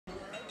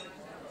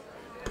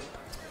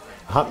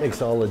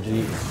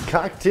Hotmixology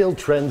cocktail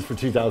trends for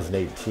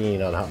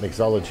 2018 on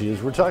Hotmixology.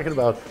 As we're talking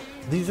about,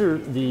 these are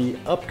the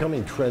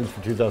upcoming trends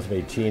for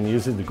 2018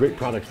 using the great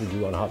products we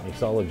do on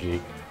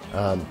Hotmixology.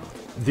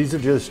 These are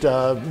just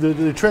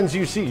the trends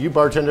you see. You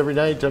bartend every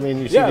night. I mean,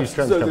 you see these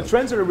trends coming. The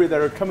trends that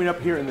are coming up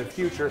here in the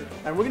future,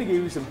 and we're going to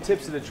give you some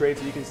tips of the trade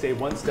so you can stay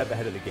one step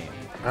ahead of the game.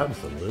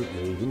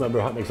 Absolutely. Remember,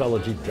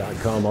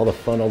 hotmixology.com, all the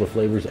fun, all the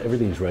flavors,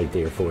 everything's right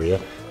there for you.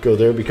 Go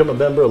there, become a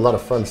member. A lot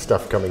of fun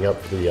stuff coming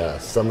up for the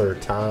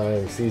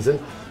summertime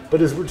season. But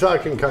as we're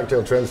talking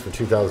cocktail trends for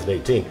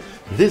 2018,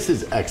 this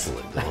is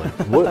excellent.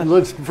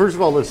 First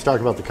of all, let's talk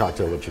about the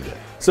cocktail, what you get.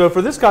 So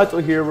for this cocktail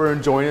here, we're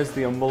enjoying is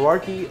the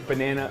MURLARKEY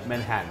Banana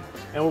Manhattan.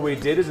 And what we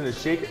did is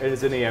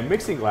in a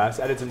mixing glass,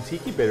 added some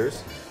tiki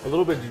bitters, a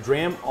little bit of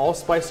dram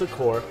allspice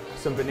liqueur,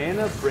 some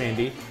banana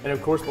brandy, and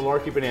of course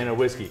MURLARKEY Banana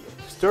Whiskey.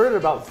 Stir it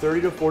about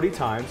 30 to 40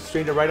 times,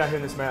 strain it right out here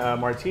in this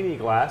martini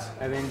glass,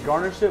 and then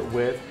garnish it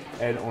with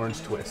an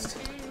orange twist.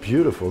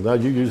 Beautiful. Now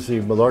you use the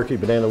MURLARKEY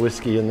Banana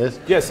Whiskey in this.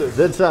 Yes, sir.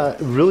 That's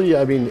really,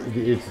 I mean,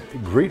 it's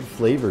great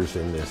flavors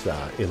in this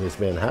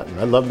Manhattan.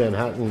 I love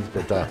Manhattans,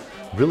 but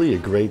really a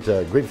great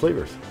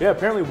flavors. Yeah,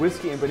 apparently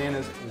whiskey and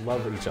bananas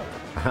love each other.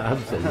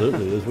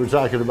 Absolutely. As we're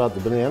talking about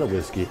the banana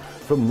whiskey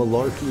from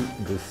MURLARKEY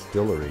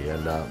Distillery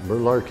and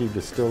MURLARKEY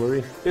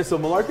Distillery. Yeah, so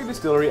MURLARKEY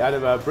Distillery out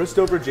of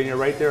Bristow, Virginia,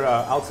 right there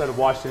outside of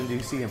Washington,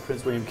 D.C. in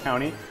Prince William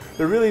County.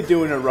 They're really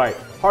doing it right,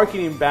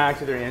 harkening back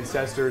to their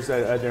ancestors,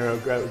 their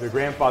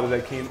grandfather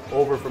that came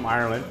over from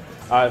Ireland,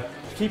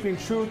 keeping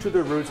true to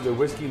their roots of their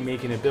whiskey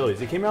making abilities.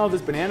 They came out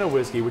with this banana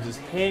whiskey, which is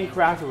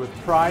handcrafted with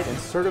pride and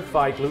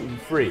certified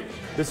gluten-free.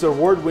 This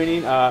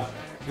award-winning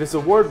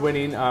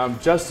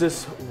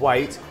Justice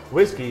White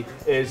whiskey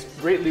is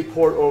greatly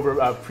poured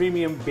over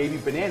premium baby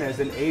bananas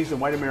and aged in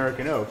white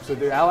American oak. So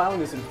they're allowing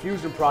this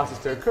infusion process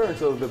to occur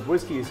until the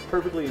whiskey is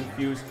perfectly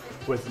infused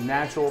with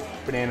natural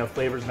banana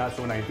flavors, not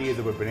showing ideas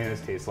of what bananas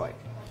taste like.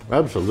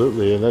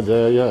 Absolutely, and then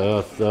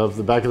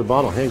the back of the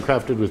bottle,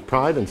 handcrafted with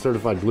pride and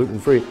certified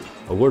gluten-free.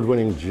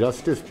 Award-winning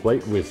Justice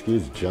White whiskey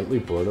is gently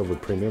poured over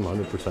premium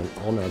 100%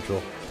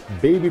 all-natural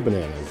baby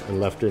bananas and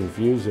left to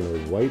infuse in a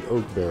white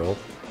oak barrel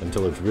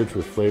until it's rich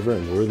with flavor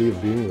and worthy of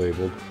being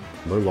labeled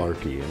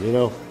MURLARKEY. And you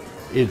know,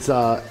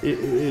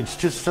 it's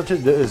just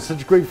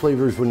such great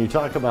flavors when you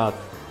talk about,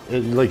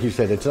 like you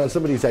said, it's not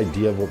somebody's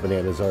idea of what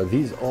bananas are.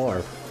 These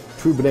are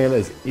true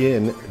bananas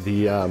in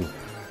the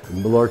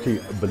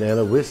MURLARKEY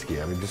Banana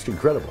Whiskey. I mean, just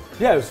incredible.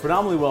 Yeah, it's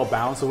phenomenally well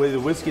balanced. The way the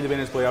whiskey and the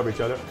bananas play off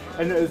each other,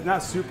 and it's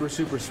not super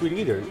sweet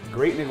either.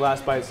 Great in a glass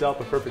by itself,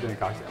 but perfect in a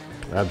cocktail.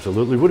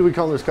 Absolutely. What do we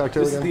call this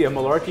cocktail again? This is the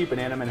MURLARKEY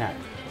Banana Manhattan.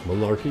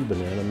 MURLARKEY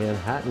Banana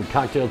Manhattan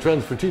cocktail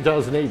trends for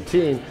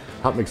 2018.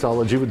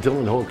 Hotmixology with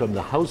Dylan Holcomb,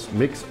 the house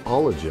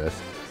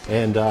mixologist,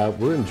 and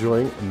we're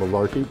enjoying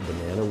MURLARKEY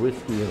Banana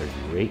Whiskey and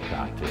a great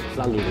cocktail.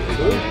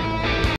 Salud.